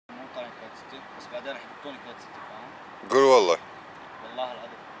بعدين رح يحطوني كود ستي فاهم؟ قول والله. والله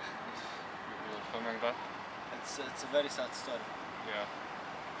العظيم. You're filming that? It's a very sad story. Yeah.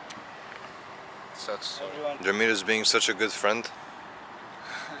 Sad story. Everyone. Jamil is being such a good friend.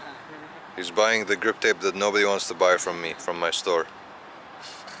 He's buying the grip tape that nobody wants to buy from me, from my store.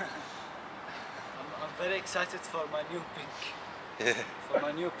 I'm very excited for my new pink. Yeah. For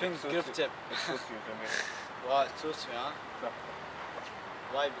my new pink grip tape. It suits you, Jamil. Wow, it suits me, huh?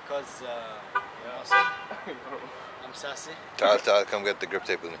 Why? Because I'm sassy. تعال come get the grip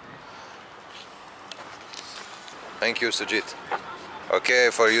tape with me. Thank you Sajid. Okay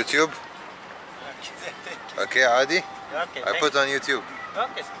for YouTube? Okay عادي? Okay. I put on YouTube.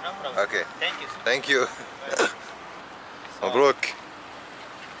 Okay, no problem. Okay. Thank you. Thank you. مبروك.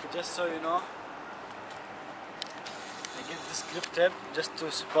 Just so you know, I get this grip tape just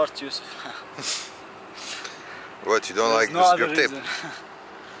to support Yusuf. What, you don't There's like no this other grip tape? reason.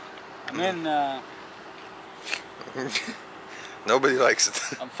 I mean, Nobody likes it.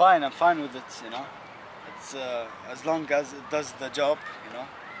 I'm fine with it, you know. It's as long as it does the job, you know.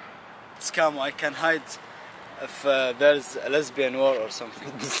 It's calm, I can hide if there's a lesbian war or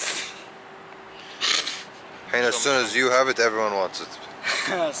something. And as soon as you have it, everyone wants it.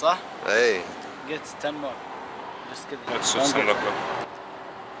 صح? Hey. Get 10 more. Just kidding. Let's Don't just get look it. up.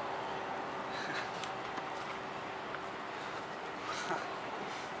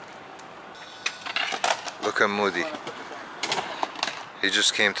 Look at Moody. He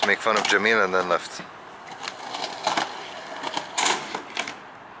just came to make fun of Jamil and then left.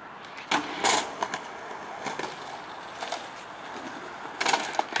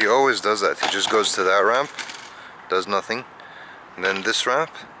 He always does that. He just goes to that ramp, does nothing, and then this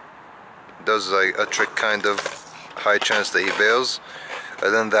ramp does like a trick, kind of high chance that he bails,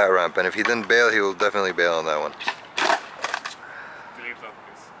 and then that ramp, and if he didn't bail, he will definitely bail on that one. Delete that,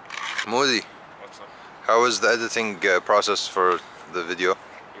 please. Moody, What's up? how was the editing process for the video?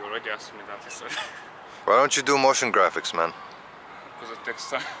 You already asked me that, you said. Why don't you do motion graphics, man? Because it takes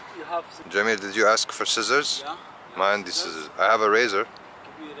time. You have Jamil, did you ask for scissors? yeah? Mine, these scissors. I have a razor.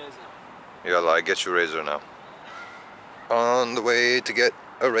 Give me a razor. Yalla, I get you a razor now. On the way to get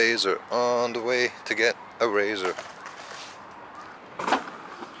a razor. On the way to get a razor.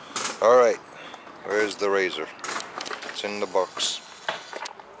 Alright, where's the razor? It's in the box.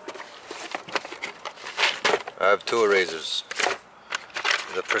 I have two razors.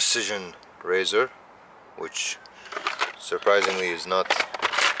 The precision razor, which surprisingly is not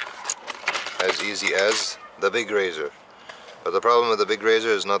as easy as the big razor. But the problem with the big razor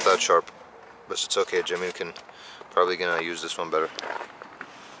is not that sharp. But it's okay, Jamil can probably gonna use this one better.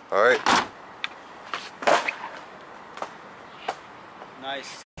 Alright.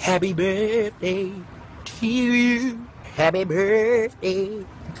 Nice. Happy birthday to you. Happy birthday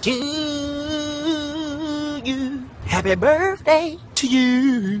to you. Happy birthday to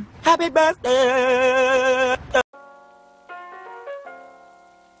you. Happy birthday. I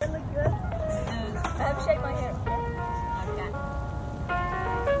look good. I have shaved my hair. Okay.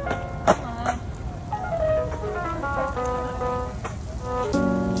 Come on.